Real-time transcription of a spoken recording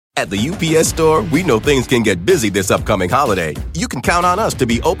At the UPS Store, we know things can get busy this upcoming holiday. You can count on us to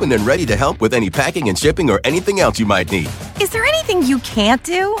be open and ready to help with any packing and shipping or anything else you might need. Is there anything you can't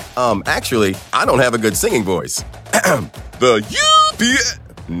do? Actually, I don't have a good singing voice. The UPS...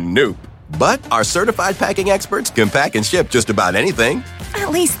 Nope. But our certified packing experts can pack and ship just about anything.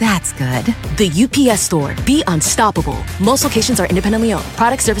 At least that's good. The UPS Store. Be unstoppable. Most locations are independently owned.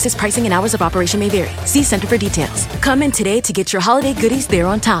 Product, services, pricing, and hours of operation may vary. See Center for details. Come in today to get your holiday goodies there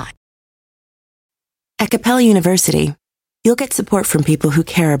on time. At Capella University, you'll get support from people who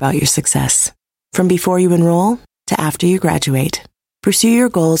care about your success. From before you enroll to after you graduate, pursue your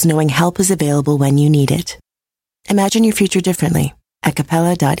goals knowing help is available when you need it. Imagine your future differently at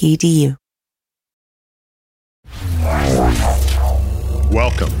capella.edu.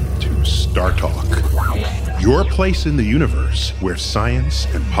 Welcome to StarTalk, your place in the universe where science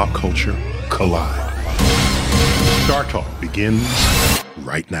and pop culture collide. StarTalk begins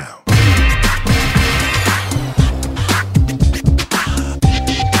right now.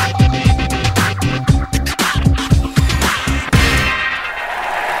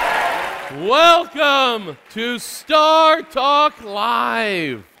 Welcome to StarTalk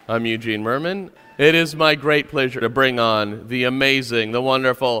Live. I'm Eugene Mirman. It is my great pleasure to bring on the amazing, the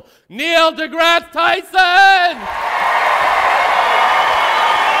wonderful Neil deGrasse Tyson!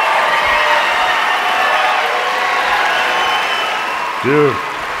 Dude.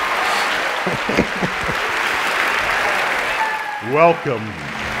 Welcome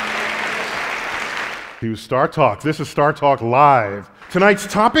to StarTalk. This is StarTalk Live. Tonight's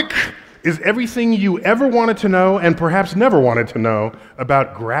topic is everything you ever wanted to know and perhaps never wanted to know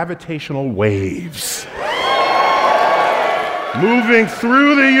about gravitational waves. Moving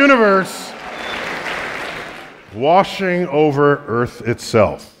through the universe, washing over Earth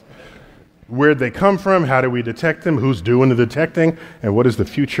itself. Where'd they come from? How do we detect them? Who's doing the detecting? And what is the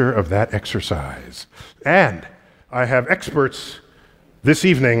future of that exercise? And I have experts this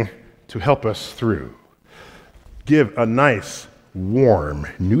evening to help us through. Give a nice, warm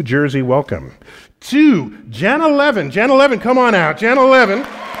New Jersey welcome to Janna Levin. Janna Levin, come on out. Janna Levin.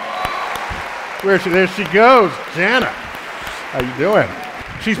 There she goes. Janna, how you doing?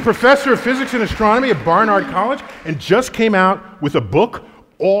 She's professor of physics and astronomy at Barnard College and just came out with a book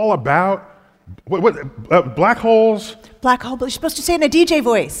all about black holes. Black hole blues. You're supposed to say it in a DJ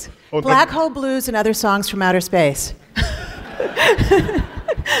voice. Oh, Black hole blues and other songs from outer space.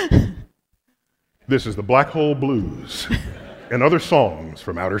 This is the Black Hole Blues and Other Songs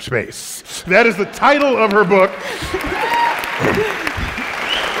from Outer Space. That is the title of her book.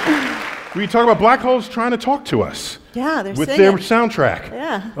 We talk about black holes trying to talk to us. Yeah, they're with singing. their soundtrack.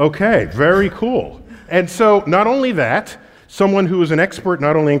 Yeah. Okay, very cool. And so, not only that, someone who is an expert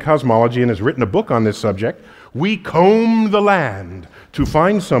not only in cosmology and has written a book on this subject, we combed the land to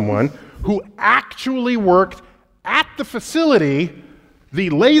find someone who actually worked at the facility, the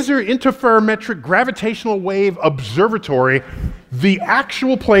Laser Interferometric Gravitational Wave Observatory, the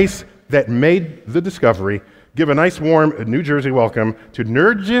actual place that made the discovery. Give a nice warm New Jersey welcome to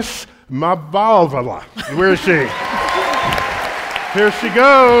Nergis Mavalvala. Where is she? Here she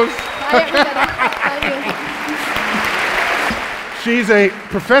goes. Hi, everybody. She's a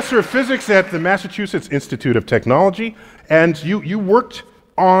professor of physics at the Massachusetts Institute of Technology, and you worked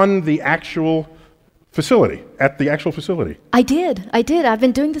on the actual facility, at the actual facility. I did. I've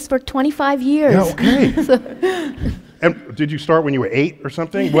been doing this for 25 years. Yeah, okay. And did you start when you were 8 or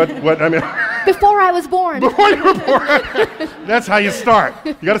something? What? I mean, Before I was born. before you were born. That's how you start.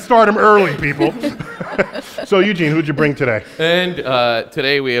 You got to start them early, people. So, Eugene, who'd you bring today? And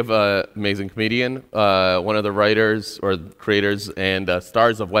today we have an amazing comedian, one of the writers or creators and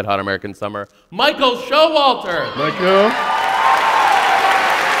stars of Wet Hot American Summer, Michael Showalter. Michael.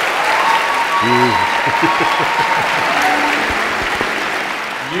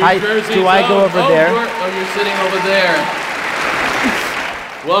 New Jersey's do I go over there? You're sitting over there.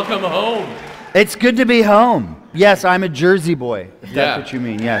 Welcome home. It's good to be home. Yes, I'm a Jersey boy, if Yeah. that's what you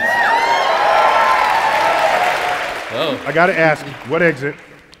mean, yes. Oh. I got to ask, what exit?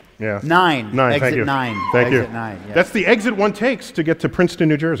 Yeah. 9. Thank Exit you. 9. Thank you. Exit 9, yes. That's the exit one takes to get to Princeton,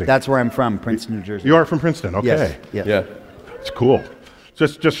 New Jersey. That's where I'm from, Princeton, New Jersey. You are from Princeton, okay. Yes, yes. Yeah. It's cool.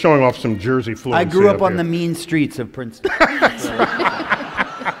 Just showing off some Jersey fluency. I grew up on here. the mean streets of Princeton.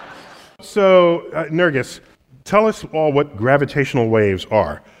 So, Nergis, tell us all what gravitational waves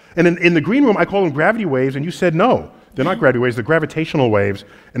are. And in the green room, I call them gravity waves, and you said no. They're not gravity waves, they're gravitational waves.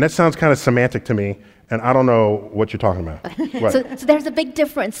 And that sounds kind of semantic to me. and I don't know what you're talking about. What? So there's a big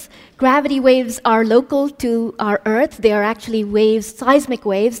difference. Gravity waves are local to our Earth. They are actually waves, seismic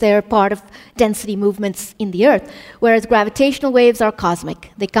waves. They're part of density movements in the Earth, whereas gravitational waves are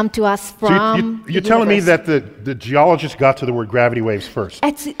cosmic. They come to us from You're telling me that the geologists got to the word gravity waves first?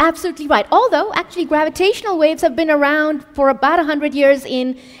 That's absolutely right. Although, actually, gravitational waves have been around for about 100 years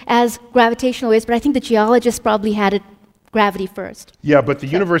as gravitational waves, but I think the geologists probably had it gravity first. Yeah, but the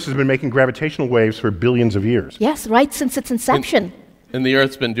universe has been making gravitational waves for billions of years. Yes, right since its inception. And the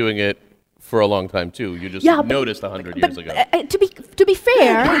Earth's been doing it for a long time, too. You just noticed 100 years ago. To be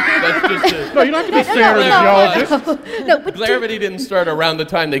fair... No, you don't have to be fair to the geologist. No, but gravity didn't start around the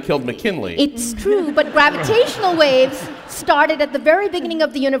time they killed McKinley. It's true, but gravitational waves started at the very beginning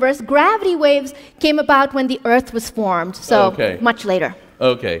of the universe. Gravity waves came about when the Earth was formed, so much later.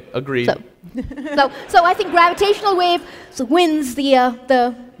 Okay, agreed. So I think gravitational wave wins the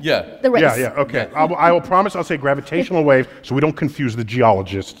race. Yeah, okay. I will promise I'll say gravitational wave so we don't confuse the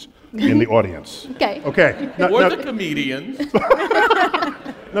geologists in the audience. Okay. Or the comedians.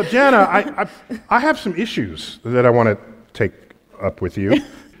 Now, Janna, I have some issues that I want to take up with you.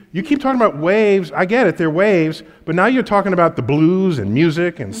 You keep talking about waves. I get it, they're waves, but now you're talking about the blues and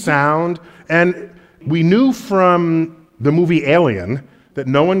music and sound, and we knew from the movie Alien that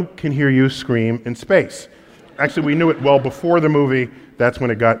no one can hear you scream in space. Actually, we knew it well before the movie. That's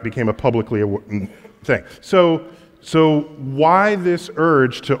when it became a publicly thing. So why this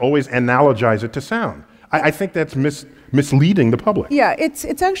urge to always analogize it to sound? I think that's misleading the public. Yeah,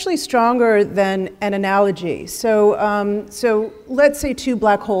 it's actually stronger than an analogy. So let's say two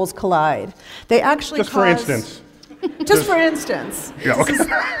black holes collide. They actually Just for instance. Just for instance. Yeah, okay.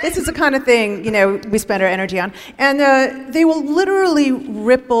 This is the kind of thing, we spend our energy on. And they will literally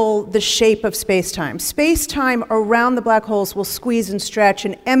ripple the shape of space-time. Space-time around the black holes will squeeze and stretch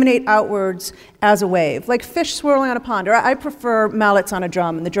and emanate outwards as a wave, like fish swirling on a pond. Or I prefer mallets on a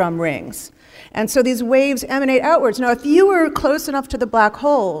drum, and the drum rings. And so these waves emanate outwards. Now, if you were close enough to the black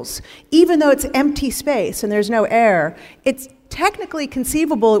holes, even though it's empty space and there's no air, it's technically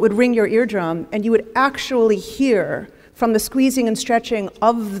conceivable it would ring your eardrum and you would actually hear from the squeezing and stretching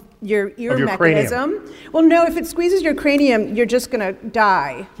of your ear mechanism. Cranium. Well, no, if it squeezes your cranium, you're just going to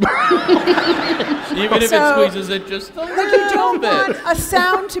die. Even if it squeezes it just a little bit. You don't want a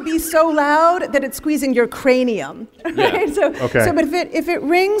sound to be so loud that it's squeezing your cranium. Right? Yeah. But if it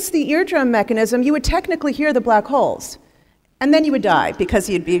rings the eardrum mechanism, you would technically hear the black holes. And then you would die because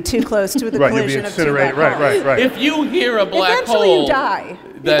you'd be too close to the collision of two black holes. Right. If you hear a black Eventually hole, you die.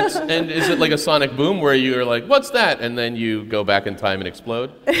 And is it like a sonic boom where you're like, what's that? And then you go back in time and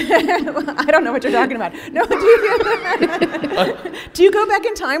explode? I don't know what you're talking about. No, do you go back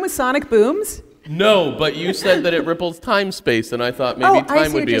in time with sonic booms? No, but you said that it ripples time-space, and I thought maybe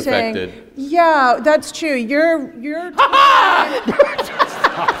time would be affected. Saying. Yeah, that's true. Your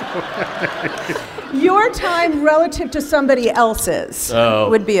your time relative to somebody else's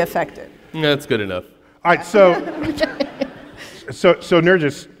would be affected. That's good enough. All right, so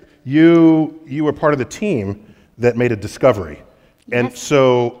Nergis, you were part of the team that made a discovery. Yes. And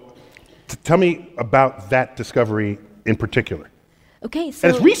so tell me about that discovery in particular. Okay, so...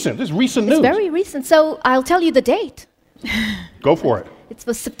 And it's recent. This is recent news. It's very recent. So I'll tell you the date. Go for it. It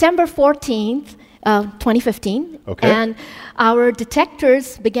was September 14th, 2015. Okay. And our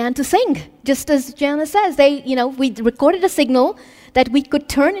detectors began to sing, just as Janna says. We recorded a signal that we could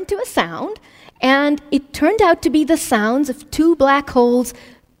turn into a sound, and it turned out to be the sounds of two black holes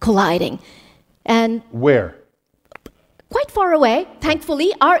colliding. And where? Quite far away,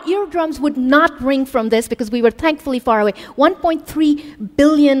 thankfully. Our eardrums would not ring from this because we were thankfully far away, 1.3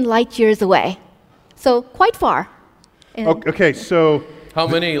 billion light years away. So quite far. Okay, so... How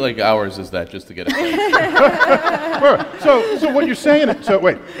many hours is that just to get it? So what you're saying,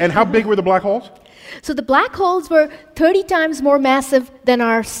 and how big were the black holes? So the black holes were 30 times more massive than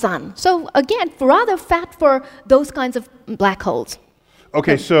our sun. So again, rather fat for those kinds of black holes.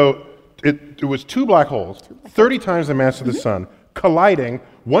 Okay, so it was two black holes, 30 times the mass of the sun, colliding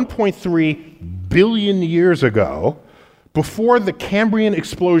 1.3 billion years ago before the Cambrian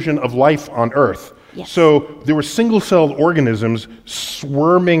explosion of life on Earth. Yes. So there were single-celled organisms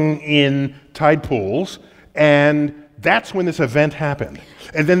swarming in tide pools, and that's when this event happened.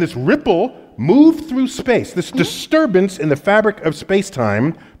 And then this ripple moved through space. This disturbance in the fabric of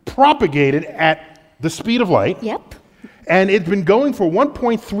space-time propagated at the speed of light. Yep. And it's been going for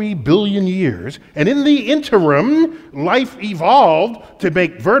 1.3 billion years. And in the interim, life evolved to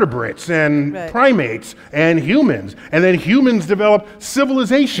make vertebrates and primates and humans. And then humans developed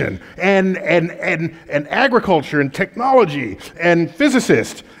civilization and agriculture and technology and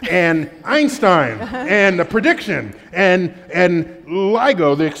physicists and Einstein and the prediction and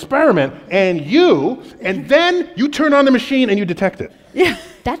LIGO, the experiment, and you, and then you turn on the machine and you detect it. Yeah.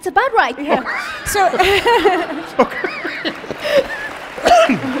 That's about right. Yeah. So,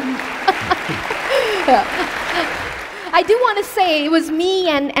 I do want to say it was me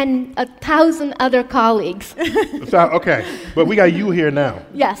and 1,000 other colleagues. Okay, but we got you here now.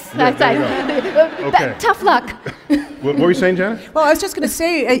 Yes, Yeah, that's there you go. Okay. Tough luck. What were you saying, Janna? well, I was just going to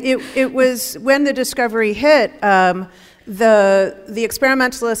say, it was when the discovery hit, the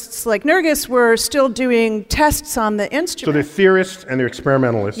experimentalists like Nergis were still doing tests on the instrument. So they're theorists and they're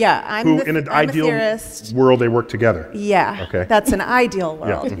experimentalists. Yeah, in an ideal world they work together. Yeah, okay. That's an ideal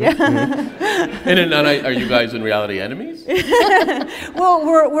world. Yeah. Yeah. Are you guys in reality enemies? Well,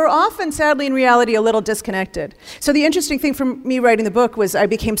 we're often, sadly, in reality, a little disconnected. So the interesting thing for me writing the book was I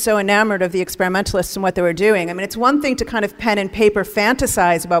became so enamored of the experimentalists and what they were doing. I mean, it's one thing to kind of pen and paper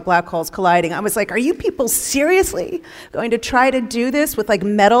fantasize about black holes colliding. I was like, are you people seriously going to try to do this with like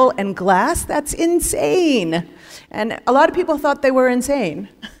metal and glass? That's insane. And a lot of people thought they were insane.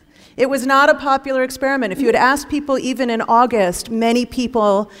 It was not a popular experiment. If you had asked people even in August, many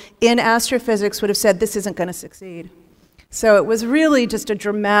people in astrophysics would have said this isn't going to succeed. So it was really just a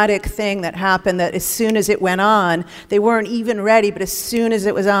dramatic thing that happened, that as soon as it went on, they weren't even ready, but as soon as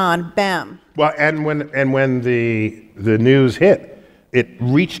it was on, bam. Well, and when the news hit, it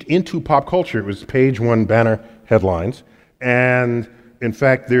reached into pop culture. It was page one banner headlines. And in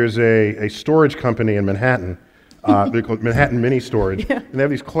fact, there's a storage company in Manhattan. They're called Manhattan Mini Storage. Yeah. And they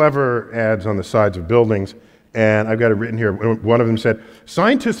have these clever ads on the sides of buildings. And I've got it written here. One of them said,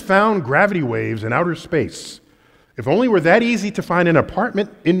 "Scientists found gravity waves in outer space. If only were that easy to find an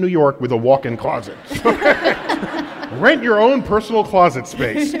apartment in New York with a walk-in closet." Rent your own personal closet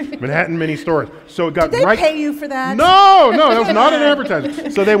space. Manhattan Mini Storage. So it got Did they pay you for that? No, that was not an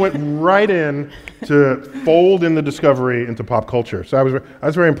advertisement. So they went right in to fold in the discovery into pop culture. So I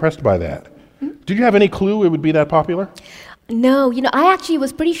was very impressed by that. Did you have any clue it would be that popular? No, I actually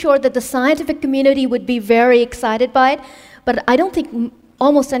was pretty sure that the scientific community would be very excited by it, but I don't think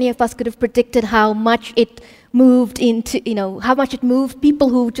almost any of us could have predicted how much it moved how much it moved people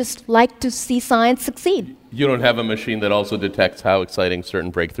who just like to see science succeed. You don't have a machine that also detects how exciting certain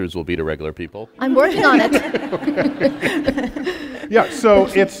breakthroughs will be to regular people? I'm working on it. Yeah,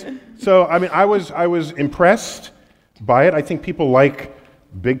 I was impressed by it. I think people like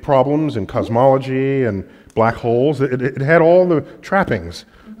big problems and cosmology and black holes. It had all the trappings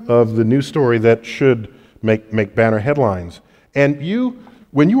of the news story that should make banner headlines. And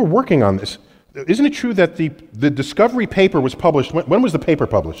when you were working on this, isn't it true that the discovery paper was published? When was the paper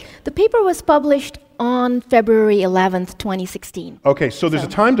published? The paper was published on February 11th, 2016. Okay, so there's a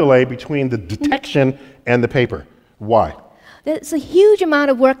time delay between the detection and the paper. Why? There's a huge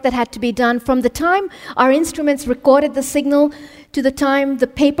amount of work that had to be done from the time our instruments recorded the signal to the time the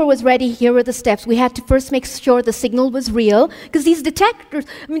paper was ready. Here were the steps. We had to first make sure the signal was real, because these detectors,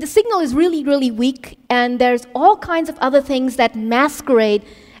 the signal is really, really weak, and there's all kinds of other things that masquerade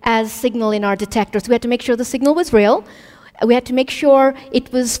as signal in our detectors. We had to make sure the signal was real. We had to make sure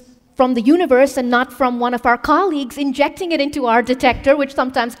it was from the universe and not from one of our colleagues injecting it into our detector, which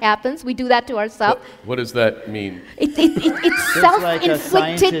sometimes happens. We do that to ourselves. What does that mean? It's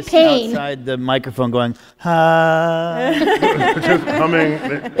self-inflicted like pain. Outside the microphone going, ha. Just humming.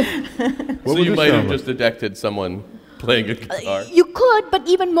 So you might have just detected someone playing a guitar. You could, but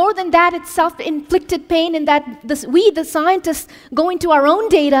even more than that, it's self-inflicted pain in that we, the scientists, go into our own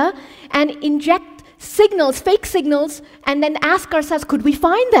data and inject signals, fake signals, and then ask ourselves, could we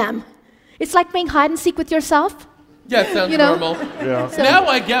find them? It's like playing hide and seek with yourself. Yeah, it sounds normal. Yeah. So now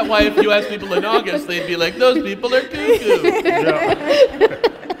I get why if you ask people in August, they'd be like, those people are cuckoo. Yeah.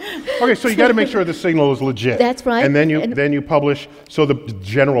 Okay, so you got to make sure the signal is legit. That's right. And then you publish, so the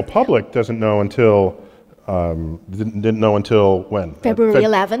general public doesn't know until didn't know until when? February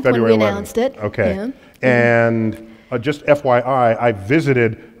 11th, when we announced it. Okay. Yeah. And just FYI, I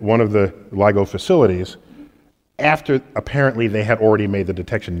visited one of the LIGO facilities after apparently they had already made the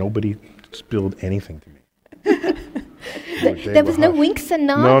detection. Nobody spilled anything to me. There was no winks and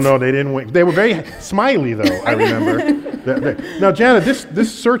nods? No, they didn't wink. They were very smiley, though, I remember. Now, Janna,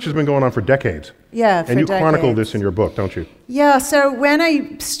 this search has been going on for decades. Yeah, for And you decades. chronicle this in your book, don't you? Yeah, so when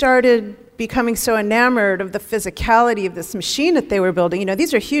I started becoming so enamored of the physicality of this machine that they were building.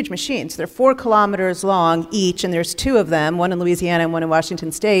 These are huge machines. They're 4 kilometers long each, and there's 2 of them, one in Louisiana and one in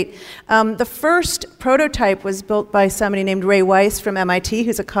Washington State. The first prototype was built by somebody named Ray Weiss from MIT,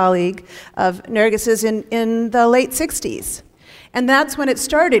 who's a colleague of Nergis's in the late 60s. And that's when it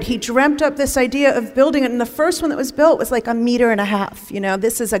started. He dreamt up this idea of building it, and the first one that was built was like 1.5 meters.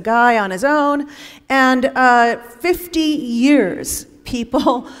 This is a guy on his own, and 50 years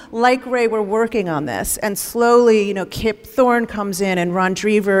people like Ray were working on this, and slowly, Kip Thorne comes in and Ron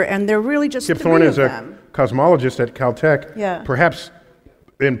Drever, and they're really just Kip 3 Thorne of is them. a cosmologist at Caltech, perhaps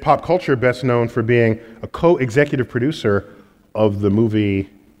in pop culture best known for being a co-executive producer of the movie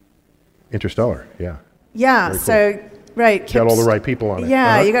Interstellar. Yeah, Very so cool. Right, got all the right people on it.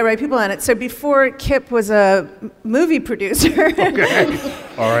 Yeah, you got the right people on it. So before Kip was a movie producer, okay,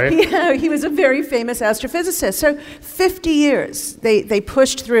 all right, he was a very famous astrophysicist. So 50 years they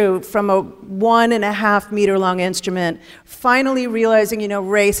pushed through from a 1.5 meter long instrument, finally realizing,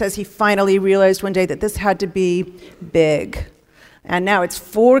 Ray says he finally realized one day that this had to be big. And now it's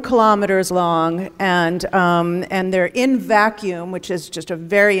 4 kilometers long, and they're in vacuum, which is just a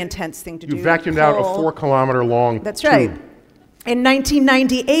very intense thing to do. You vacuumed out a 4 kilometer long That's tube. right. In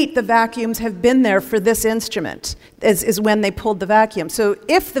 1998, the vacuums have been there for this instrument, is when they pulled the vacuum. So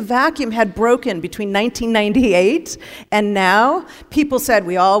if the vacuum had broken between 1998 and now, people said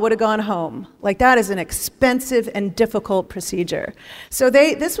we all would have gone home. Like, that is an expensive and difficult procedure. So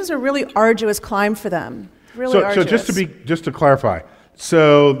this was a really arduous climb for them. Really arduous. So just to clarify,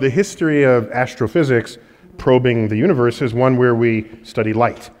 so the history of astrophysics probing the universe is one where we study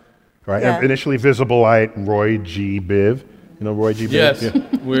light, right? Yeah. Initially visible light, Roy G. Biv. You know Roy G. Biv? Yes, Yeah.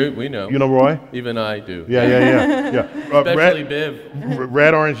 we know. You know Roy? Even I do. Yeah. Especially Biv.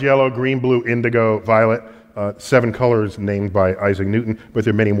 Red, orange, yellow, green, blue, indigo, violet. 7 colors named by Isaac Newton, but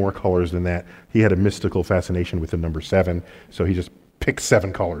there are many more colors than that. He had a mystical fascination with the number 7, so he just picked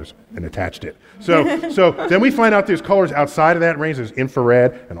 7 colors and attached it. So then we find out there's colors outside of that range. There's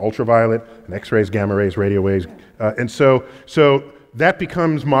infrared and ultraviolet and X-rays, gamma rays, radio waves. And so that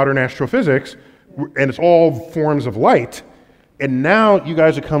becomes modern astrophysics, and it's all forms of light. And now you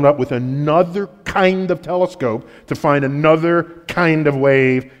guys are coming up with another kind of telescope to find another kind of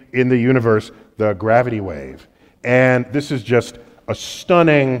wave in the universe, the gravity wave. And this is just a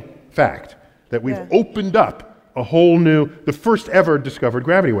stunning fact that we've opened up a whole new, the first ever discovered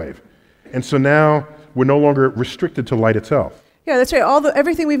gravity wave. And so now we're no longer restricted to light itself. Yeah, that's right.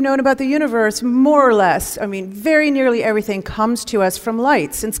 Everything we've known about the universe, more or less, very nearly everything comes to us from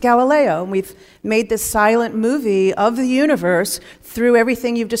light since Galileo. And we've made this silent movie of the universe through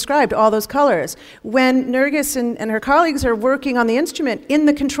everything you've described, all those colors. When Nergis and her colleagues are working on the instrument in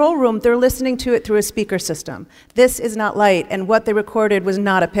the control room, they're listening to it through a speaker system. This is not light, and what they recorded was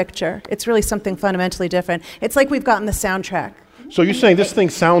not a picture. It's really something fundamentally different. It's like we've gotten the soundtrack. So you're saying this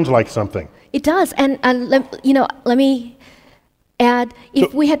thing sounds like something? It does, and let me add,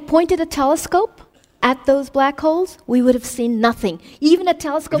 if we had pointed a telescope at those black holes, we would have seen nothing. Even a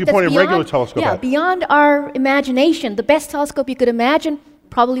telescope if you that's pointed beyond, a regular telescope at it. beyond our imagination, the best telescope you could imagine,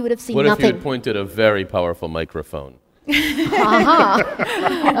 probably would have seen What nothing. if you had pointed a very powerful microphone? That's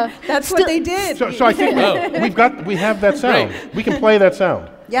what they did. So I think we have that sound. Great. We can play that sound.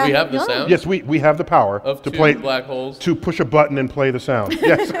 Yeah. We have the sound? Yes, we have the power Of to two play black holes? to push a button and play the sound.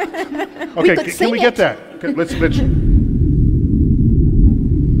 Yes. Okay, could can sing we get it. that? Okay, let's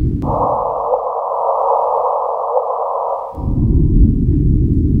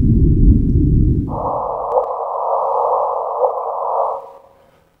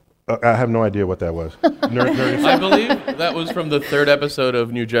I have no idea what that was. I believe that was from the 3rd episode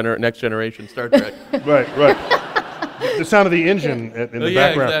of Next Generation Star Trek. Right. The sound of the engine in the Yeah,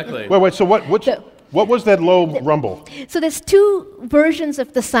 background. exactly. Wait. So what was that low rumble? So there's 2 versions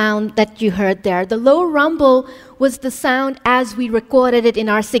of the sound that you heard there. The low rumble was the sound as we recorded it in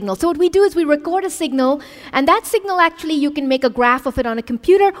our signal. So what we do is we record a signal, and that signal actually you can make a graph of it on a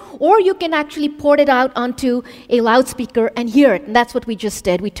computer, or you can actually port it out onto a loudspeaker and hear it. And that's what we just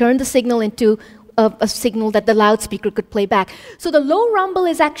did. We turned the signal into a signal that the loudspeaker could play back. So the low rumble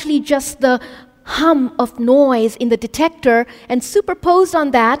is actually just the hum of noise in the detector, and superposed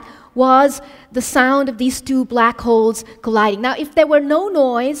on that was the sound of these 2 black holes colliding. Now, if there were no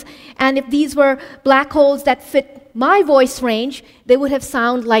noise, and if these were black holes that fit my voice range, they would have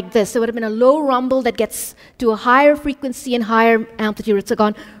sound like this. There would have been a low rumble that gets to a higher frequency and higher amplitude. It's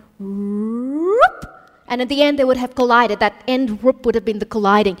gone, whoop, and at the end they would have collided. That end rip would have been the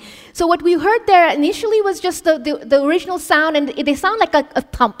colliding. So what we heard there initially was just the original sound, and they sound like a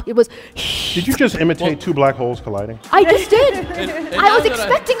thump. It was. Did you just imitate two black holes colliding? I just did. And I was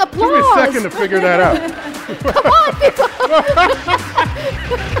expecting applause. Give me a second to figure that out. Come on, people.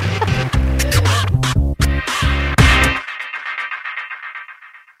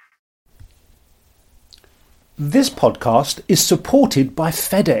 This podcast is supported by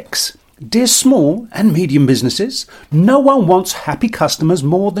FedEx. Dear small and medium businesses, no one wants happy customers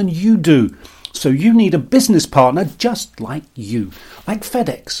more than you do. So you need a business partner just like you, like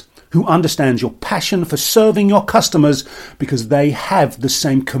FedEx, who understands your passion for serving your customers because they have the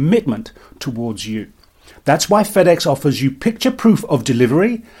same commitment towards you. That's why FedEx offers you picture proof of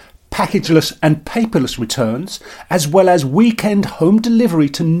delivery, packageless and paperless returns, as well as weekend home delivery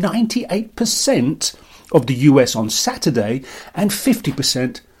to 98% of the US on Saturday and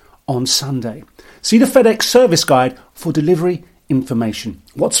 50% on Sunday. See the FedEx service guide for delivery information.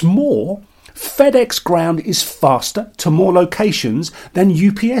 What's more, FedEx Ground is faster to more locations than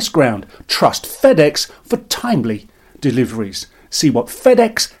UPS Ground. Trust FedEx for timely deliveries. See what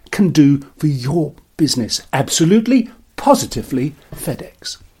FedEx can do for your business. Absolutely, positively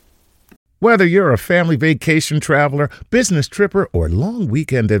FedEx. Whether you're a family vacation traveler, business tripper, or long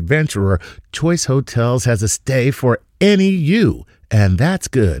weekend adventurer, Choice Hotels has a stay for any you. And that's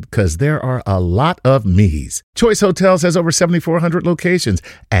good, because there are a lot of me's. Choice Hotels has over 7,400 locations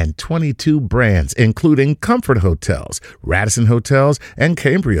and 22 brands, including Comfort Hotels, Radisson Hotels, and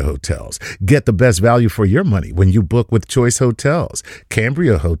Cambria Hotels. Get the best value for your money when you book with Choice Hotels.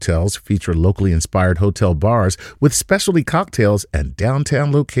 Cambria Hotels feature locally inspired hotel bars with specialty cocktails and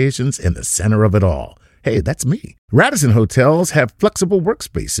downtown locations in the center of it all. Hey, that's me. Radisson Hotels have flexible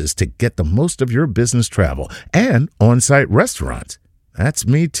workspaces to get the most of your business travel and on-site restaurants. That's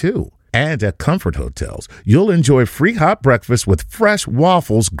me too. And at Comfort Hotels, you'll enjoy free hot breakfast with fresh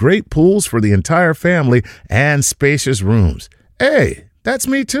waffles, great pools for the entire family, and spacious rooms. Hey, that's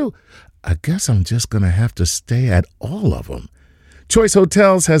me too. I guess I'm just going to have to stay at all of them. Choice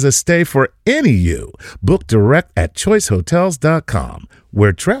Hotels has a stay for any you. Book direct at choicehotels.com,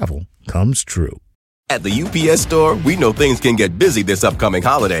 where travel comes true. At the UPS Store, we know things can get busy this upcoming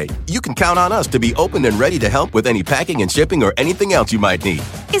holiday. You can count on us to be open and ready to help with any packing and shipping or anything else you might need.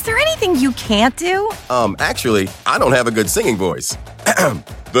 Is there anything you can't do? Actually, I don't have a good singing voice.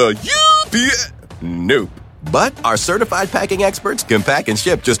 The UPS... Nope. But our certified packing experts can pack and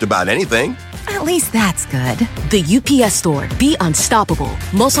ship just about anything. At least that's good. The UPS Store. Be unstoppable.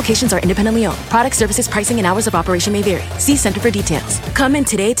 Most locations are independently owned. Product, services, pricing, and hours of operation may vary. See Center for details. Come in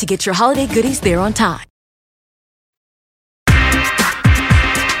today to get your holiday goodies there on time.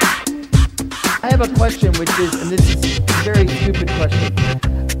 I have a question, which is, and this is a very stupid question.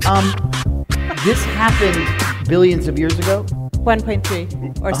 This happened billions of years ago?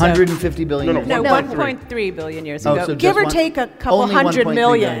 1.3 or so. 150 billion. No, 1.3 billion years ago. So give or take a couple hundred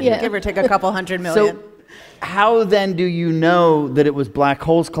million. Yeah. Give or take a couple hundred million. So how then do you know that it was black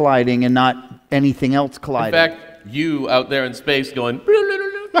holes colliding and not anything else colliding? In fact, you out there in space going...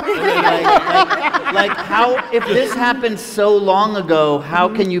 like how, if this happened so long ago, how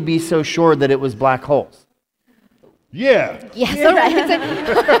can you be so sure that it was black holes? Yeah. Yes, all right.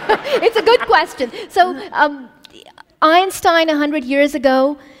 It's a good question. So Einstein 100 years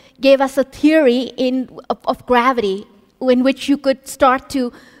ago gave us a theory of gravity in which you could start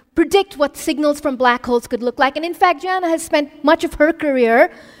to predict what signals from black holes could look like. And in fact, Janna has spent much of her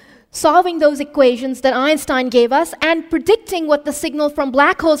career solving those equations that Einstein gave us and predicting what the signal from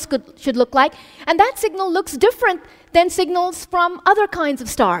black holes should look like. And that signal looks different than signals from other kinds of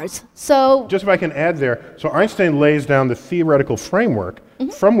stars. So, just if I can add there, so Einstein lays down the theoretical framework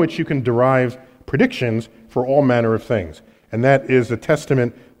from which you can derive predictions for all manner of things. And that is a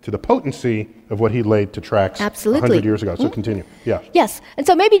testament to the potency of what he laid to tracks 100 years ago. So continue. Yeah. Yes. And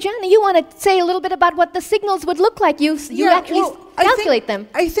so maybe, Janna, you want to say a little bit about what the signals would look like. You actually calculate them.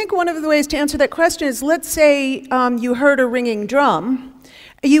 I think one of the ways to answer that question is, let's say you heard a ringing drum.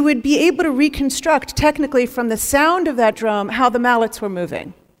 You would be able to reconstruct technically from the sound of that drum how the mallets were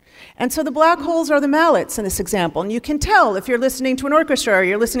moving. And so the black holes are the mallets in this example. And you can tell if you're listening to an orchestra or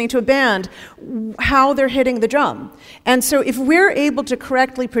you're listening to a band how they're hitting the drum. And so if we're able to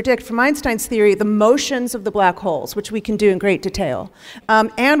correctly predict from Einstein's theory the motions of the black holes, which we can do in great detail,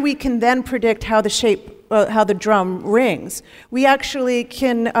 and we can then predict how the shape how the drum rings, we actually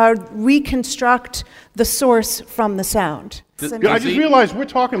can reconstruct the source from the sound. I just realized we're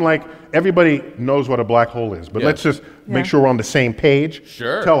talking like everybody knows what a black hole is, but let's just make sure we're on the same page.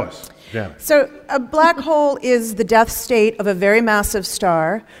 Sure. Tell us, Janna. So a black hole is the death state of a very massive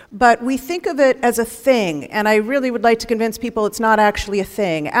star, but we think of it as a thing, and I really would like to convince people it's not actually a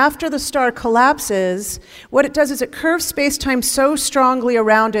thing. After the star collapses, what it does is it curves space-time so strongly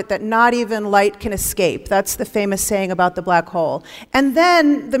around it that not even light can escape. That's the famous saying about the black hole. And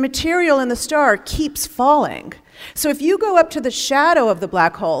then the material in the star keeps falling. So if you go up to the shadow of the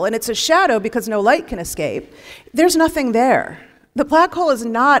black hole, and it's a shadow because no light can escape, there's nothing there. The black hole is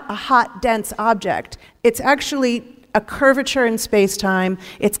not a hot, dense object. It's actually a curvature in space-time.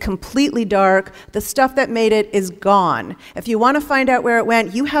 It's completely dark. The stuff that made it is gone. If you want to find out where it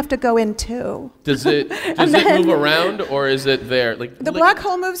went, you have to go in too. Does it move around, or is it there? The black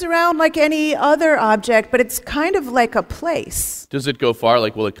hole moves around like any other object, but it's kind of like a place. Does it go far?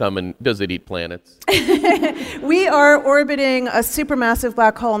 Will it come and does it eat planets? We are orbiting a supermassive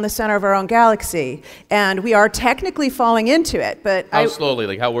black hole in the center of our own galaxy, and we are technically falling into it. But how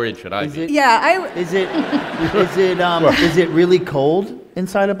slowly? How worried should I be? Is it really cold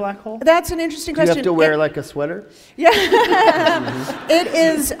inside a black hole? That's an interesting question. Do you have to wear a sweater? Yeah. It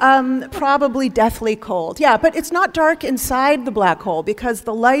is probably deathly cold. Yeah, but it's not dark inside the black hole because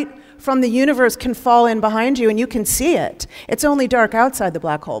the light from the universe can fall in behind you and you can see it. It's only dark outside the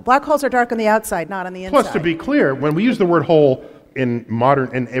black hole. Black holes are dark on the outside, not on the inside. Plus, to be clear, when we use the word hole in modern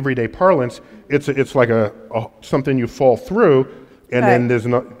and everyday parlance, it's like a something you fall through, and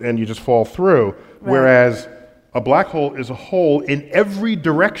then you just fall through. Right. Whereas a black hole is a hole in every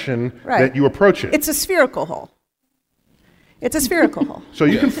direction that you approach it. It's a spherical hole. It's a spherical hole. So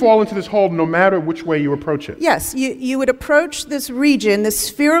you can fall into this hole no matter which way you approach it. Yes, you would approach this region, this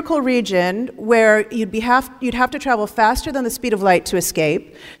spherical region, where you'd have to travel faster than the speed of light to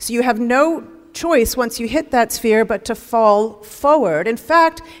escape. So you have no choice once you hit that sphere but to fall forward. In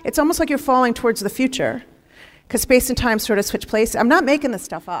fact, it's almost like you're falling towards the future, because space and time sort of switch places. I'm not making this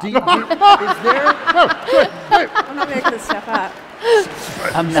stuff up. Is there? I'm not making this stuff up.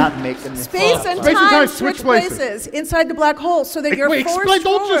 I'm not making this Space and time switch places inside the black hole so that you're forced forward.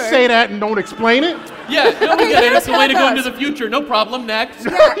 Don't just say that and don't explain it. Yeah, no, we get it. It's a way to go into the future. No problem. Next.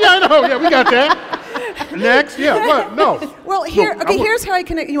 Yeah, I know. Yeah, we got that. Next. Yeah, what? No. Well, here's how I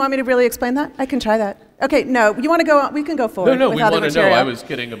can. You want me to really explain that? I can try that. Okay, no. You want to go? We can go forward. No, we want to know. I was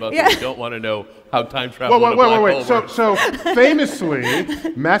kidding about that. We don't want to know how time travel. Wait. So famously,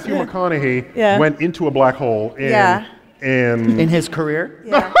 Matthew McConaughey went into a black hole in his career.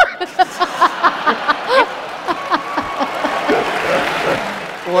 Yeah.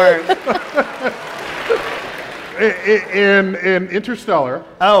 Or in Interstellar.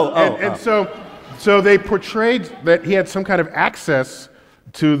 And so they portrayed that he had some kind of access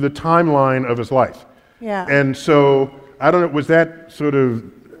to the timeline of his life. Yeah. And so I don't know. Was that sort of?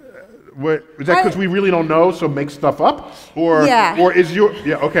 Was that because we really don't know, so make stuff up, or is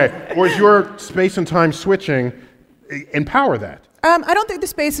your space and time switching empower that? I don't think the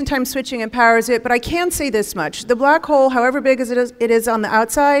space and time switching empowers it, but I can say this much. The black hole, however big as it is on the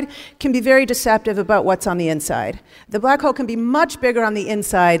outside, can be very deceptive about what's on the inside. The black hole can be much bigger on the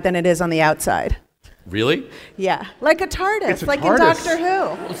inside than it is on the outside. Really? Yeah. Like a TARDIS, it's a like TARDIS. in Doctor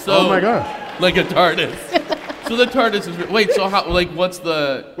Who. So, oh my God. Like a TARDIS. So the TARDIS is... Wait, so how, what's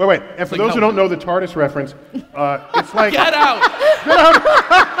the... Wait. And for those who don't know the TARDIS reference, it's like... Get out!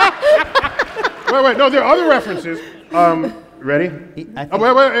 Wait. No, there are other references. Ready? Wait.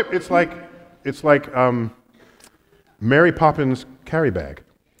 It's like Mary Poppins' carry bag.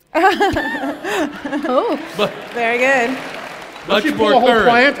 Oh, very good. Does she pull a whole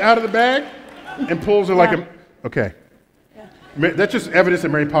plant out of the bag and pulls it like a... Okay. Yeah. That's just evidence that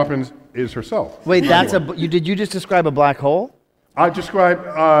Mary Poppins is herself. Wait, did you just describe a black hole? I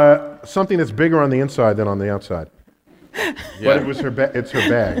described something that's bigger on the inside than on the outside. Yeah. But it was it's her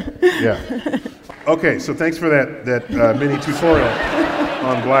bag. Yeah. Okay, so thanks for that mini tutorial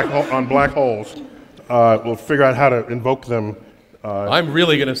on black holes. We'll figure out how to invoke them. I'm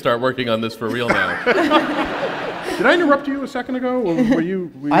really going to start working on this for real now. Did I interrupt you a second ago? Were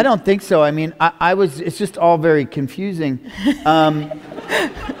you? I don't think so. I mean, I was. It's just all very confusing.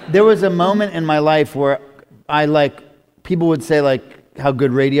 There was a moment in my life where people would say how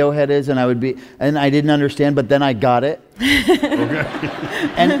good Radiohead is, and I didn't understand, but then I got it. Okay.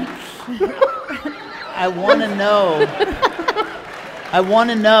 And I want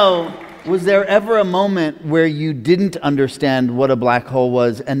to know, was there ever a moment where you didn't understand what a black hole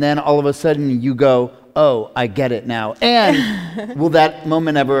was, and then all of a sudden you go, oh, I get it now. And will that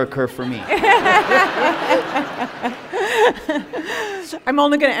moment ever occur for me? I'm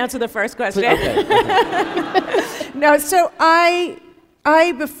only going to answer the first question. Okay. No, so I,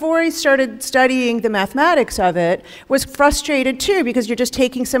 before I started studying the mathematics of it, was frustrated too, because you're just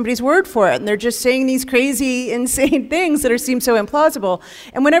taking somebody's word for it, and they're just saying these crazy, insane things that seem so implausible.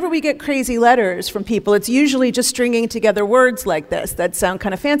 And whenever we get crazy letters from people, it's usually just stringing together words like this that sound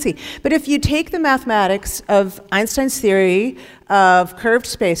kind of fancy. But if you take the mathematics of Einstein's theory of curved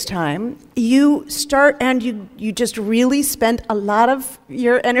space-time, you start and you just really spend a lot of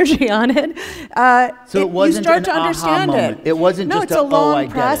your energy on it. So it wasn't you start an to aha understand moment. It wasn't no, just it's a long I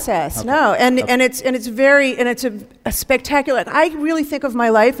get it. process. Okay. No, and it's a spectacular. I really think of my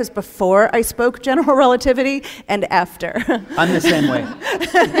life as before I spoke general relativity and after. I'm the same way.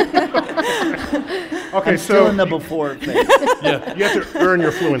 Okay, I'm still in the before phase. Yeah, you have to earn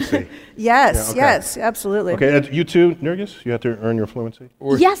your fluency. Yes, Yeah, okay. yes, absolutely. Okay, and you too, Nergis? You have to earn your fluency?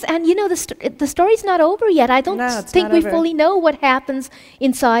 Yes, and the story's not over yet. I don't think we fully know what happens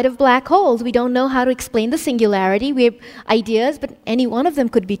inside of black holes. We don't know how to explain the singularity. We have ideas, but any one of them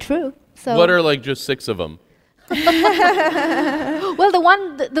could be true. So What are like just 6 of them? well, the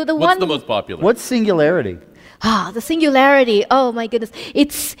one. What's the most popular? What's singularity? The singularity. Oh my goodness!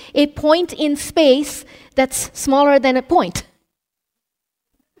 It's a point in space that's smaller than a point.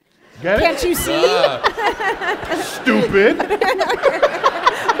 Get it? Can't you see? Stupid.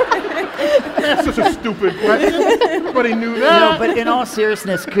 That's such a stupid question. Everybody knew that. No, but in all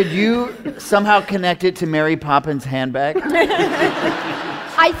seriousness, could you somehow connect it to Mary Poppins' handbag?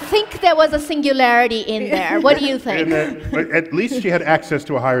 I think there was a singularity in there. What do you think? At least she had access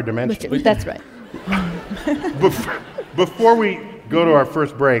to a higher dimension. That's right. Before we go to our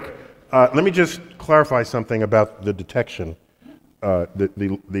first break, let me just clarify something about the detection,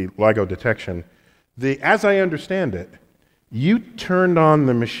 the LIGO detection. As I understand it, you turned on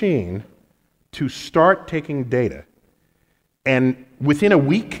the machine to start taking data, and within a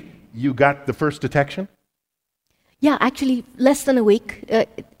week, you got the first detection? Yeah, actually, less than a week.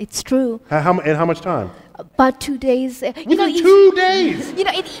 It's true. And how much time? About 2 days. Within 2 days?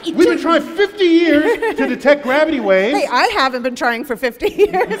 We've been trying 50 years to detect gravity waves. Hey, I haven't been trying for 50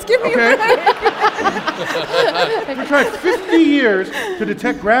 years. Give me a break. We've been trying 50 years to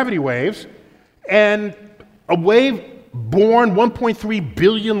detect gravity waves, and a wave born 1.3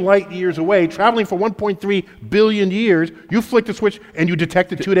 billion light years away, traveling for 1.3 billion years, you flicked a switch and you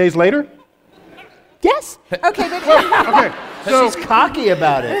detect it 2 days later? Yes. Okay, but Okay, so She's cocky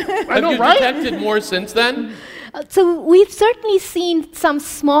about it. I know, Have you right? detected more since then? So we've certainly seen some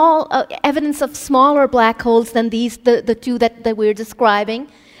small evidence of smaller black holes than these, the two that we're describing.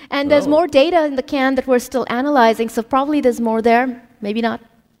 And there's more data in the can that we're still analyzing, so probably there's more there, maybe not.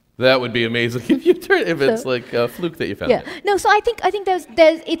 That would be amazing if it's like a fluke that you found it. No, so I think there's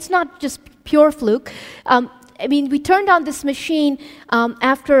it's not just pure fluke. I mean, we turned on this machine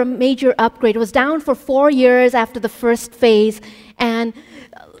after a major upgrade. It was down for 4 years after the first phase, and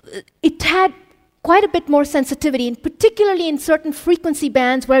it had quite a bit more sensitivity, and particularly in certain frequency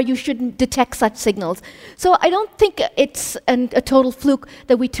bands where you shouldn't detect such signals. So I don't think it's a total fluke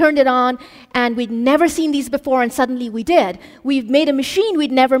that we turned it on and we'd never seen these before and suddenly we did. We've made a machine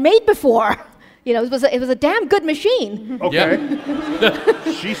we'd never made before. You know, it was a damn good machine. Okay.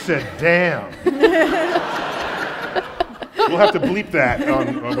 She said, damn. We'll have to bleep that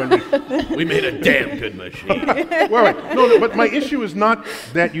when We made a damn good machine. Wait. No, but my issue is not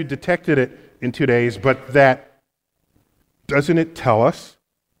that you detected it in 2 days, but that doesn't it tell us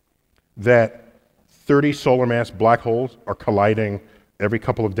that 30 solar mass black holes are colliding every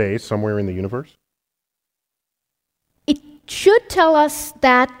couple of days somewhere in the universe? It should tell us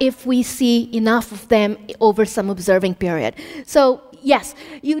that if we see enough of them over some observing period. So yes,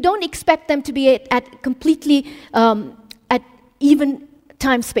 you don't expect them to be at completely at even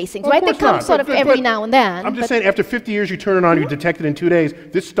time spacings, right? They come sort of every now and then. I'm just saying, after 50 years, you turn it on, you detect it in 2 days.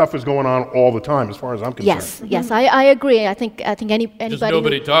 This stuff is going on all the time, as far as I'm concerned. Yes, I agree. I think anybody. Just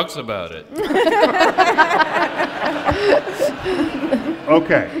nobody talks about it.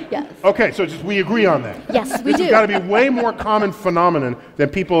 Okay. Yes. Okay, so we agree on that. Yes, we This do. has got to be way more common phenomenon than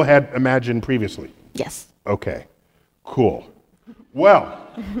people had imagined previously. Yes. Okay, cool. Well,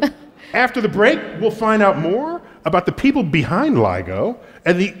 after the break, we'll find out more about the people behind LIGO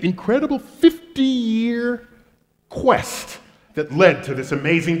and the incredible 50-year quest that led to this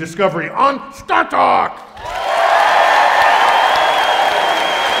amazing discovery on StarTalk.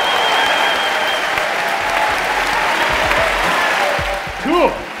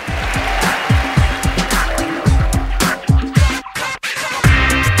 Cool.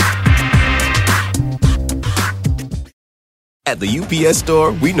 At the UPS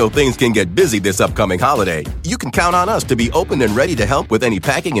Store, we know things can get busy this upcoming holiday. You can count on us to be open and ready to help with any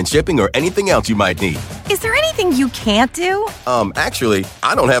packing and shipping or anything else you might need. Is there anything you can't do? Actually,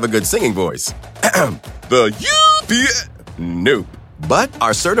 I don't have a good singing voice. The UPS... Nope. But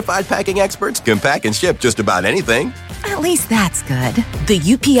our certified packing experts can pack and ship just about anything. At least that's good. The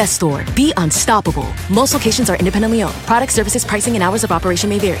UPS Store. Be unstoppable. Most locations are independently owned. Product, services, pricing, and hours of operation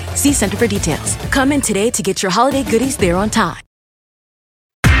may vary. See Center for details. Come in today to get your holiday goodies there on time.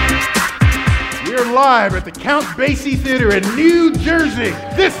 We're live at the Count Basie Theatre in New Jersey.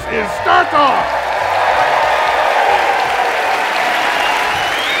 This is StarTalk.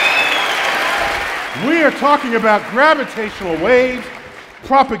 We are talking about gravitational waves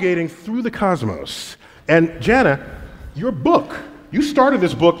propagating through the cosmos. And Janna, your book, you started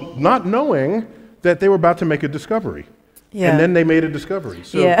this book not knowing that they were about to make a discovery. Yeah. And then they made a discovery.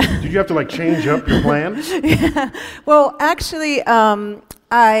 So did you have to change up your plan? Yeah. Well, actually,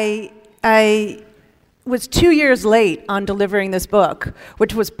 I was 2 years late on delivering this book,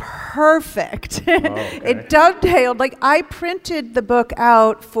 which was perfect. Oh, okay. It dovetailed. I printed the book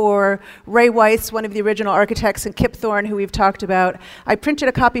out for Ray Weiss, one of the original architects, and Kip Thorne, who we've talked about. I printed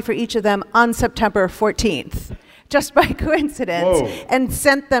a copy for each of them on September 14th. Just by coincidence, and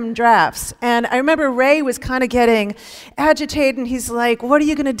sent them drafts. And I remember Ray was kind of getting agitated, and he's like, what are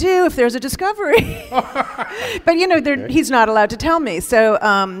you going to do if there's a discovery? But, he's not allowed to tell me.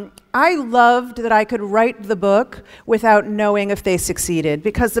 So I loved that I could write the book without knowing if they succeeded,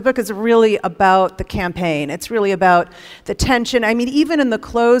 because the book is really about the campaign. It's really about the tension. I mean, even in the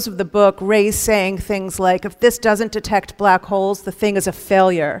close of the book, Ray's saying things like, if this doesn't detect black holes, the thing is a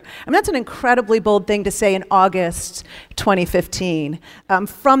failure. I mean, that's an incredibly bold thing to say in August 2015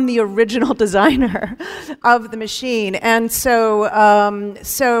 from the original designer of the machine. And I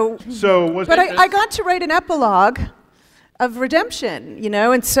got to write an epilogue of redemption,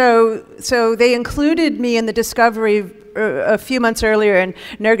 and so they included me in the discovery a few months earlier, and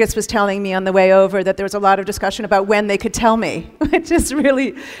Nergis was telling me on the way over that there was a lot of discussion about when they could tell me, which is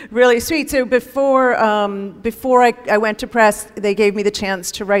really, really sweet. So before I went to press, they gave me the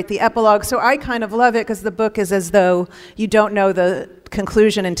chance to write the epilogue. So I kind of love it because the book is as though you don't know the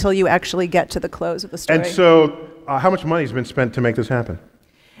conclusion until you actually get to the close of the story. And so how much money has been spent to make this happen?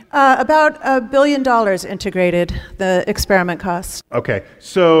 About $1 billion integrated, the experiment cost. Okay,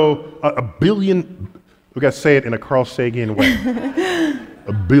 so $1 billion, we got to say it in a Carl Sagan way.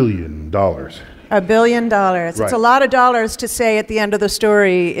 $1 billion. $1 billion. Right. It's a lot of dollars to say at the end of the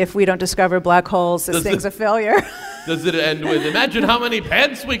story, if we don't discover black holes, this thing's a failure. Does it end with, imagine how many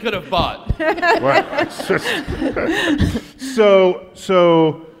pants we could have bought? Right.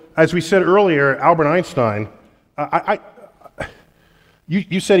 So, as we said earlier, Albert Einstein,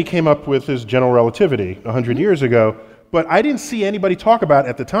 You said he came up with his general relativity 100 years ago, but I didn't see anybody talk about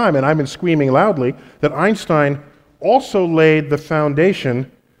at the time, and I've been screaming loudly, that Einstein also laid the foundation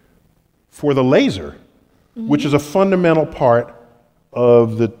for the laser, which is a fundamental part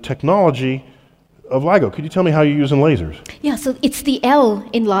of the technology of LIGO. Could you tell me how you're using lasers? Yeah, so it's the L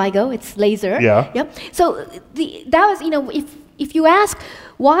in LIGO, it's laser. Yeah. Yep. So that was, if you ask,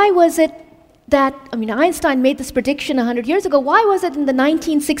 why was it that, Einstein made this prediction 100 years ago. Why was it in the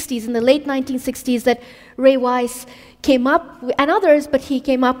 1960s, in the late 1960s, that Ray Weiss came up, and others, but he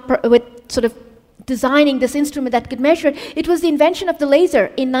came up with sort of designing this instrument that could measure it? It was the invention of the laser.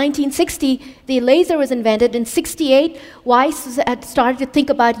 In 1960, the laser was invented. In 68, Weiss had started to think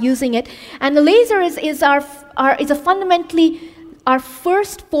about using it. And the laser is fundamentally our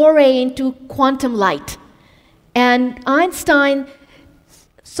first foray into quantum light. And Einstein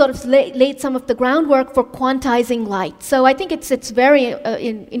sort of laid some of the groundwork for quantizing light. So I think it's very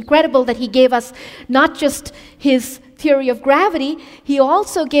incredible that he gave us not just his theory of gravity, he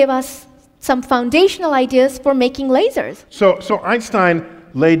also gave us some foundational ideas for making lasers. So Einstein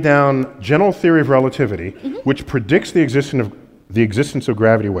laid down general theory of relativity, which predicts the existence of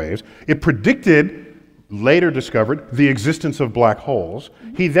gravity waves. It predicted, later discovered, the existence of black holes.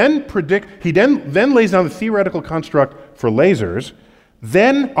 He then lays down the theoretical construct for lasers.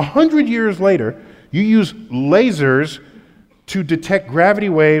 Then, 100 years later, you use lasers to detect gravity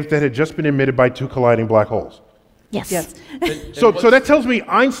waves that had just been emitted by two colliding black holes. Yes. So that tells me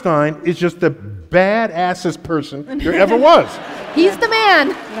Einstein is just the badassest person there ever was. He's the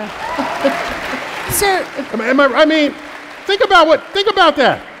man. So, think about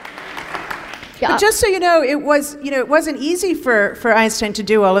that. But just so you know, it wasn't easy for Einstein to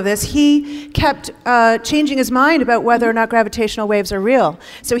do all of this. He kept changing his mind about whether or not gravitational waves are real.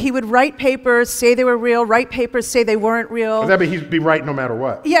 So he would write papers, say they were real, write papers, say they weren't real. That means he'd be right no matter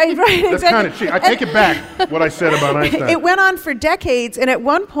what. Yeah, right. That's kind of cheap. I take it back, what I said about Einstein. It went on for decades, and at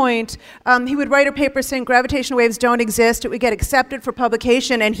one point, he would write a paper saying gravitational waves don't exist. It would get accepted for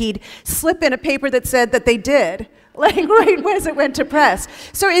publication, and he'd slip in a paper that said that they did. Like right as it went to press.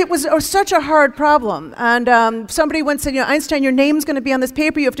 So it was such a hard problem. And somebody once said, Einstein, your name's going to be on this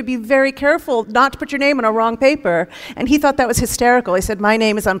paper. You have to be very careful not to put your name on a wrong paper. And he thought that was hysterical. He said, my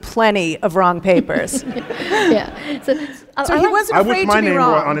name is on plenty of wrong papers. Yeah. So he wasn't afraid to be wrong. I wish my name were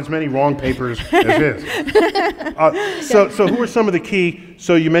on as many wrong papers as his. So who are some of the key?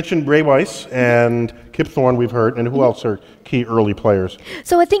 So you mentioned Ray Weiss and Kip Thorne, we've heard. And who else are key early players?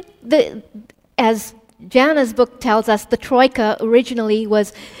 So I think as Janna's book tells us, the troika originally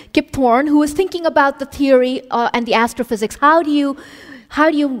was Kip Thorne, who was thinking about the theory and the astrophysics. How do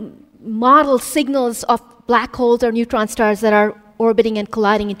you model signals of black holes or neutron stars that are orbiting and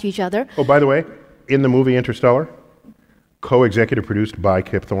colliding into each other? Oh, by the way, in the movie Interstellar, co-executive produced by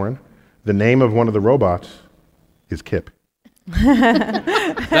Kip Thorne, the name of one of the robots is Kip.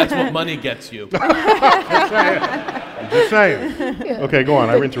 That's what money gets you. I'm just saying. Yeah. Okay, go on.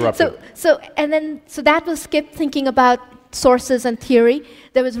 I interrupted. So that was Kip thinking about sources and theory.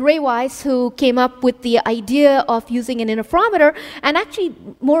 There was Ray Weiss, who came up with the idea of using an interferometer, and actually,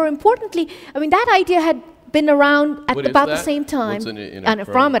 more importantly, that idea had been around at about the same time. What's an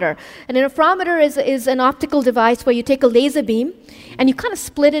interferometer? An interferometer is an optical device where you take a laser beam and you kind of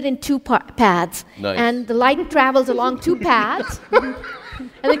split it in two paths. Nice. And the light travels along two paths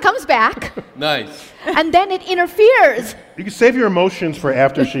and it comes back. Nice. And then it interferes. You can save your emotions for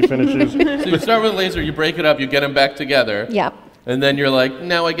after she finishes. So you start with a laser, you break it up, you get them back together. Yep. And then you're like,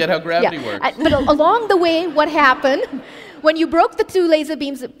 now I get how gravity works. But along the way, what happened, when you broke the two laser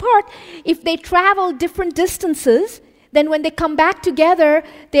beams apart, if they travel different distances, then when they come back together,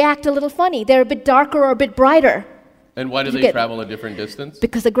 they act a little funny. They're a bit darker or a bit brighter. And why do they travel a different distance?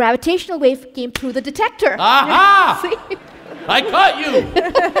 Because the gravitational wave came through the detector. Aha! See? I caught you!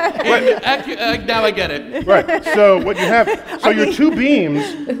 Now I get it. Right. So what you have, your two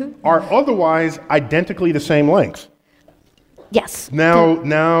beams are otherwise identically the same length. Yes.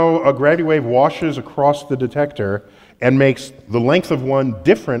 Now a gravity wave washes across the detector and makes the length of one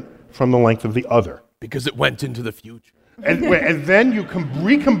different from the length of the other. Because it went into the future. And then you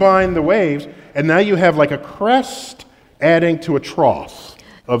recombine the waves, and now you have like a crest adding to a trough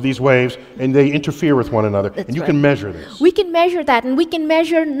of these waves, and they interfere with one another. That's and you right. can measure this. We can measure that, and we can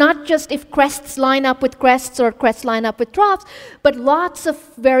measure not just if crests line up with crests or crests line up with troughs, but lots of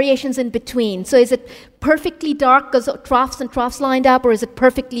variations in between. So is it perfectly dark because troughs and troughs lined up, or is it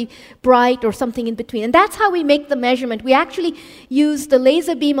perfectly bright or something in between? And that's how we make the measurement. We actually use the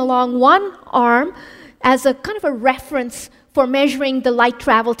laser beam along one arm as a kind of a reference for measuring the light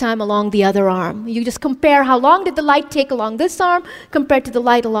travel time along the other arm. You just compare how long did the light take along this arm compared to the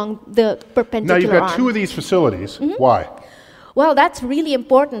light along the perpendicular arm. Now you've got two of these facilities. Mm-hmm. Why? Well, that's really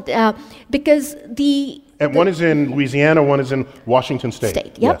important because And one is in Louisiana, one is in Washington State.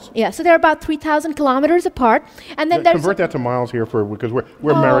 Yep. Yes. Yeah. So they're about 3,000 kilometers apart, and then convert that to miles here because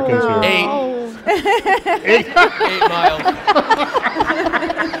we're Americans here. 8 miles.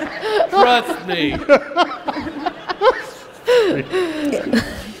 Trust me.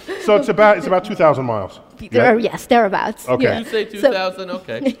 So it's about 2,000 miles. Yes, thereabouts. Okay. Yeah. You say 2,000?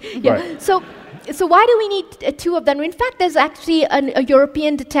 Okay. Yeah. Right. So why do we need two of them? In fact, there's actually a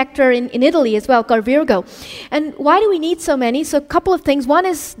European detector in Italy as well, called Virgo. And why do we need so many? So a couple of things. One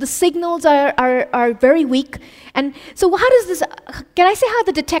is the signals are very weak. And so how does this, can I say how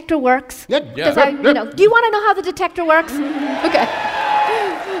the detector works? Yeah. Do you want to know how the detector works? Okay.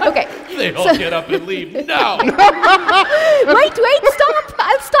 Okay. They all get up and leave. No. Wait, stop.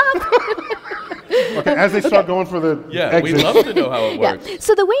 I'll stop. Okay, as they start going for the exit. We'd love to know how it works. Yeah.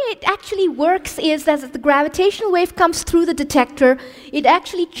 So the way it actually works is that as the gravitational wave comes through the detector, it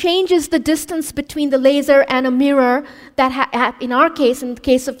actually changes the distance between the laser and a mirror that in our case, in the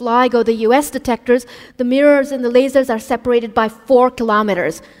case of LIGO, the US detectors, the mirrors and the lasers are separated by 4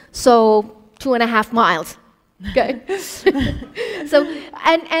 kilometers, so 2.5 miles. Okay. So,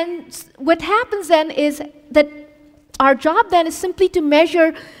 and what happens then is that our job then is simply to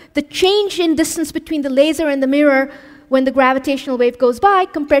measure the change in distance between the laser and the mirror when the gravitational wave goes by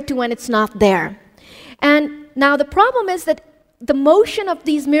compared to when it's not there. And now the problem is that the motion of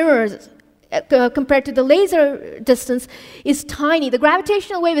these mirrors compared to the laser distance is tiny. The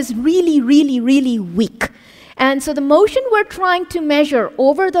gravitational wave is really, really, really weak. And so the motion we're trying to measure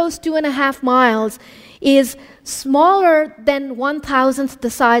over those 2.5 miles is smaller than 1,000th the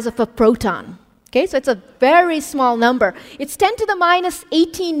size of a proton. Okay, so it's a very small number. It's 10 to the minus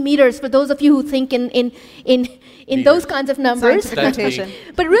 18 meters for those of you who think in those kinds of numbers.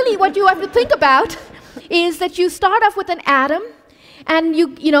 But really what you have to think about is that you start off with an atom, and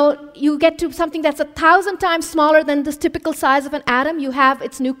you get to something that's 1,000 times smaller than the typical size of an atom. You have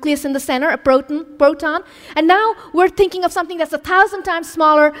its nucleus in the center, a proton. And now we're thinking of something that's 1,000 times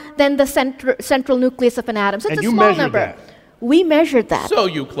smaller than the central nucleus of an atom. So it's a small number. That. We measured that. So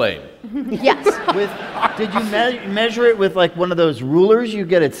you claim. Yes. Did you measure it with like one of those rulers you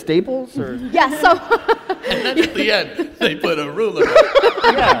get at Staples? Or? Yeah, so... And then at the end, they put a ruler.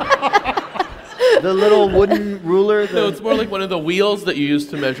 Yeah. The little wooden ruler? No, it's more like one of the wheels that you use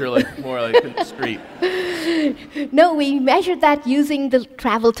to measure more like in the street. No, we measured that using the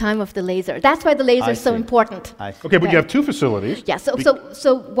travel time of the laser. That's why the laser is so important. Okay, but you have two facilities. Yeah,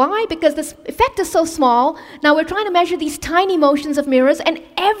 so why? Because this effect is so small. Now we're trying to measure these tiny motions of mirrors, and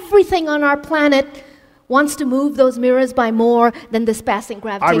everything on our planet wants to move those mirrors by more than this passing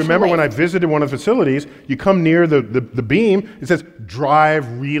gravitational I remember wave. when I visited one of the facilities, you come near the beam, it says, drive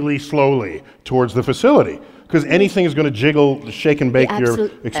really slowly towards the facility. Because anything is going to jiggle, shake and bake your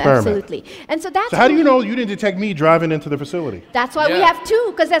experiment. Absolutely. And so that's... So how do you know you didn't detect me driving into the facility? That's why we have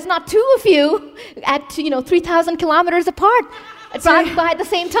two, because there's not two of you at 3,000 kilometers apart driving by at the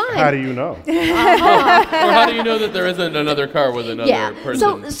same time. How do you know? Uh-huh. Or how do you know that there isn't another car with another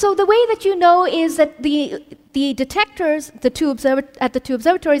person? So the way that you know is that the detectors, at the two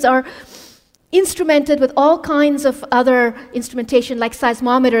observatories are instrumented with all kinds of other instrumentation like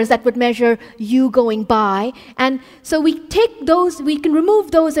seismometers that would measure you going by. And so we can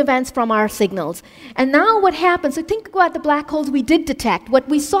remove those events from our signals. And now what happens, so think about the black holes we did detect. What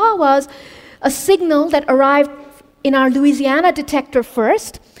we saw was a signal that arrived in our Louisiana detector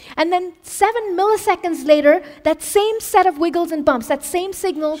first, and then 7 milliseconds later, that same set of wiggles and bumps, that same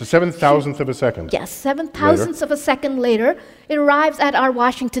signal... So 7,000th of a second. Yes, 7,000ths of a second later, it arrives at our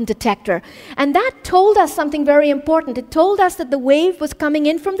Washington detector. And that told us something very important. It told us that the wave was coming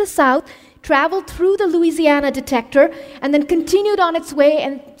in from the south, traveled through the Louisiana detector, and then continued on its way,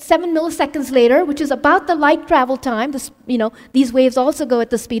 and 7 milliseconds later, which is about the light travel time, these waves also go at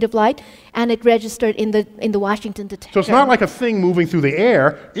the speed of light, and it registered in the Washington detector. So it's not like a thing moving through the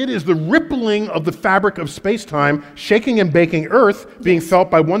air, it is the rippling of the fabric of space-time, shaking and baking Earth, being felt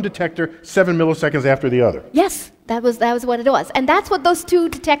by one detector 7 milliseconds after the other. Yes, that was what it was. And that's what those two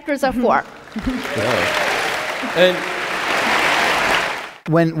detectors are for. And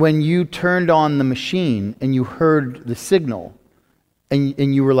when you turned on the machine and you heard the signal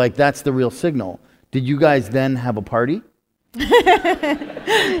and you were like, that's the real signal, did you guys then have a party?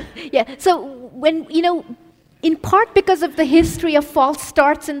 Yeah, so when, in part because of the history of false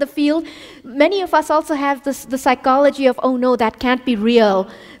starts in the field, many of us also have the psychology of, oh no, that can't be real.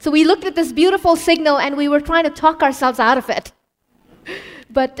 So we looked at this beautiful signal and we were trying to talk ourselves out of it.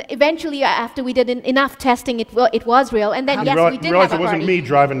 But eventually, after we did enough testing, it was real. And then, we did have a party. Realized it wasn't me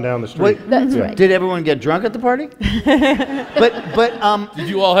driving down the street. Wait, that's right. Did everyone get drunk at the party? Did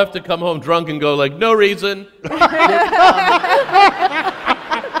you all have to come home drunk and go like, no reason? Because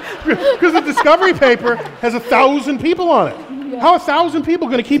the discovery paper has 1,000 people on it. Yeah. How are 1,000 people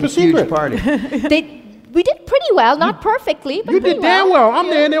going to keep a secret? Huge party. We did pretty well, not perfectly, but you did damn well. I'm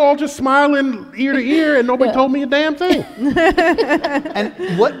there, and they're all just smiling ear to ear, and nobody told me a damn thing.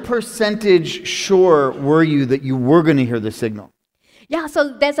 And what percentage sure were you that you were going to hear the signal? Yeah, so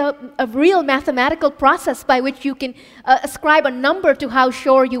there's a real mathematical process by which you can ascribe a number to how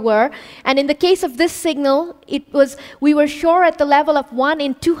sure you were. And in the case of this signal, we were sure at the level of 1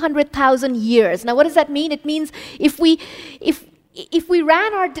 in 200,000 years. Now, what does that mean? It means if we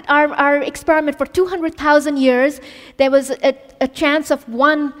ran our experiment for 200,000 years, there was a chance of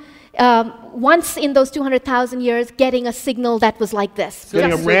once in those 200,000 years getting a signal that was like this.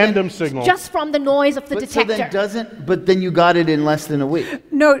 Getting a random signal. Just from the noise of the detector. But then you got it in less than a week.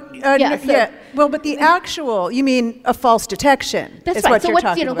 No, well, but the actual, you mean a false detection. That's is right. What so you're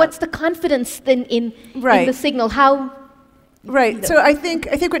talking about. What's the confidence in the signal? How... Right. So I think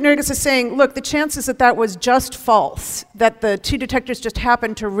what Nergis is saying, look, the chances that was just false, that the two detectors just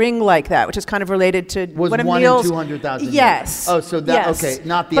happened to ring like that, which is kind of related to was one of 1 Neil's... in 200,000. Yes. Oh, so that, okay,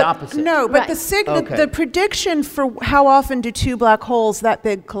 not the opposite. No, but the prediction for how often do two black holes that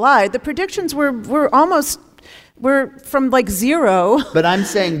big collide, the predictions were from like 0. But I'm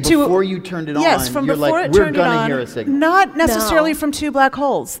saying before you turned it on, from you're before like, it we're turned going it to on, hear a signal. Not necessarily from two black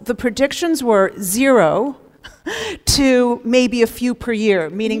holes. The predictions were 0 to maybe a few per year,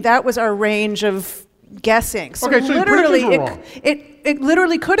 meaning that was our range of guessing. So Okay, so your literally, predictions were wrong. It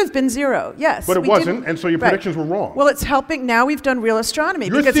literally could have been 0, yes. But it we wasn't, didn't- and so your right. predictions were wrong. Well, it's helping. Now we've done real astronomy.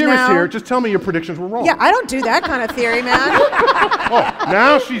 Your because theorist now, here, just tell me your predictions were wrong. Yeah, I don't do that kind of theory, man.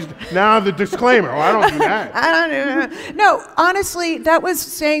 Now the disclaimer. Oh, I don't do that. I don't know. No, honestly, that was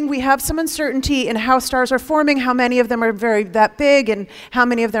saying we have some uncertainty in how stars are forming, how many of them are that big, and how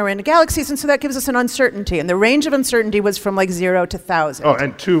many of them are in galaxies, and so that gives us an uncertainty. And the range of uncertainty was from like 0 to 1,000. Oh,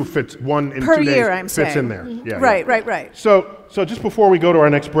 and 2 fits, 1 in per 2 days year, I'm fits saying. in there. Yeah, Right, yeah. right. So just before we go to our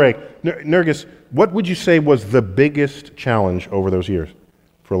next break, Nergis, what would you say was the biggest challenge over those years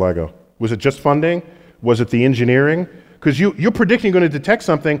for LIGO? Was it just funding? Was it the engineering? Because you're predicting you're going to detect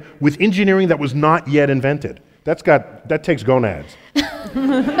something with engineering that was not yet invented. That takes gonads.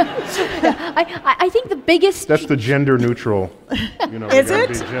 I think the biggest... That's the gender neutral. Is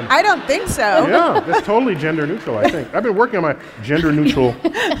it? I don't think so. Yeah, that's totally gender neutral, I think. I've been working on my gender neutral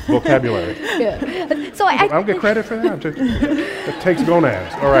vocabulary. Yeah. So I don't get credit for that. It takes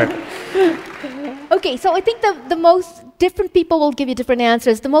gonads. All right. Okay, so I think the most different people will give you different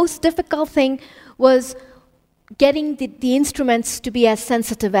answers. The most difficult thing was getting the instruments to be as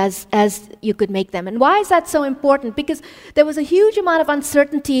sensitive as you could make them. And why is that so important? Because there was a huge amount of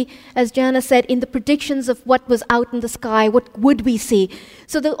uncertainty, as Janna said, in the predictions of what was out in the sky, what would we see.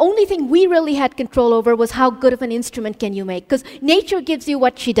 So the only thing we really had control over was how good of an instrument can you make. Because nature gives you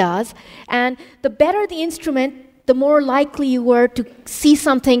what she does, and the better the instrument, the more likely you were to see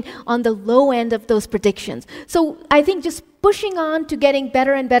something on the low end of those predictions. So I think just pushing on to getting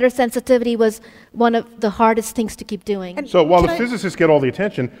better and better sensitivity was one of the hardest things to keep doing. And so while the physicists get all the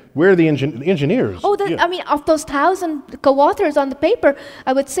attention, where are the engineers? Oh, I mean, of those 1,000 co-authors on the paper,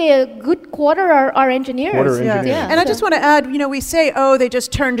 I would say a good quarter are engineers. Yeah. And I just want to add, we say, they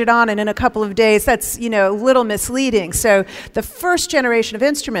just turned it on and in a couple of days. That's, a little misleading. So the first generation of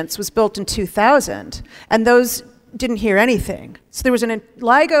instruments was built in 2000, and those didn't hear anything. So there was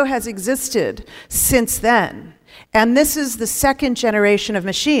LIGO has existed since then. And this is the second generation of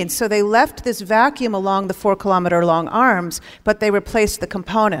machines. So they left this vacuum along the 4-kilometer long arms, but they replaced the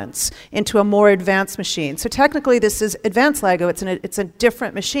components into a more advanced machine. So technically this is advanced LIGO. It's a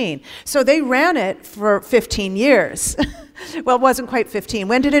different machine. So they ran it for 15 years. Well, it wasn't quite 15.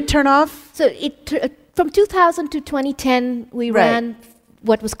 When did it turn off? So from 2000 to 2010, we ran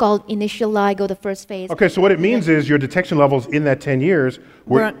what was called initial LIGO, the first phase. Okay, so what it means is your detection levels in that 10 years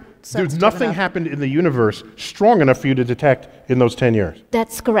there's nothing happened in the universe strong enough for you to detect in those 10 years.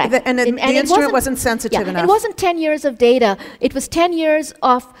 That's correct. And the instrument wasn't sensitive enough. It wasn't 10 years of data. It was 10 years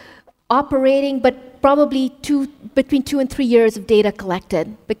of operating, but probably between 2 and 3 years of data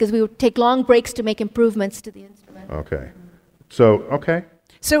collected, because we would take long breaks to make improvements to the instrument. Okay.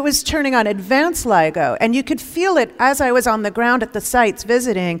 So it was turning on advanced LIGO, and you could feel it as I was on the ground at the sites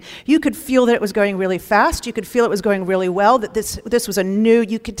visiting. You could feel that it was going really fast. You could feel it was going really well, that this was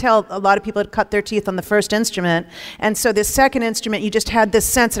you could tell a lot of people had cut their teeth on the first instrument. And so this second instrument, you just had this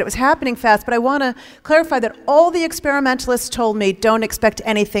sense that it was happening fast. But I want to clarify that all the experimentalists told me don't expect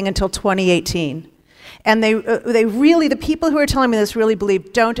anything until 2018. And they really, the people who are telling me this really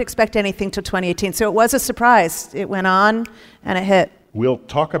believe don't expect anything till 2018. So it was a surprise. It went on and it hit. We'll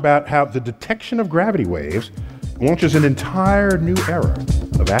talk about how the detection of gravity waves launches an entire new era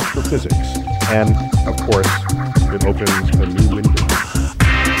of astrophysics. And, of course, it opens a new window.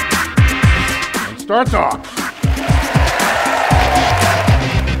 On StarTalk.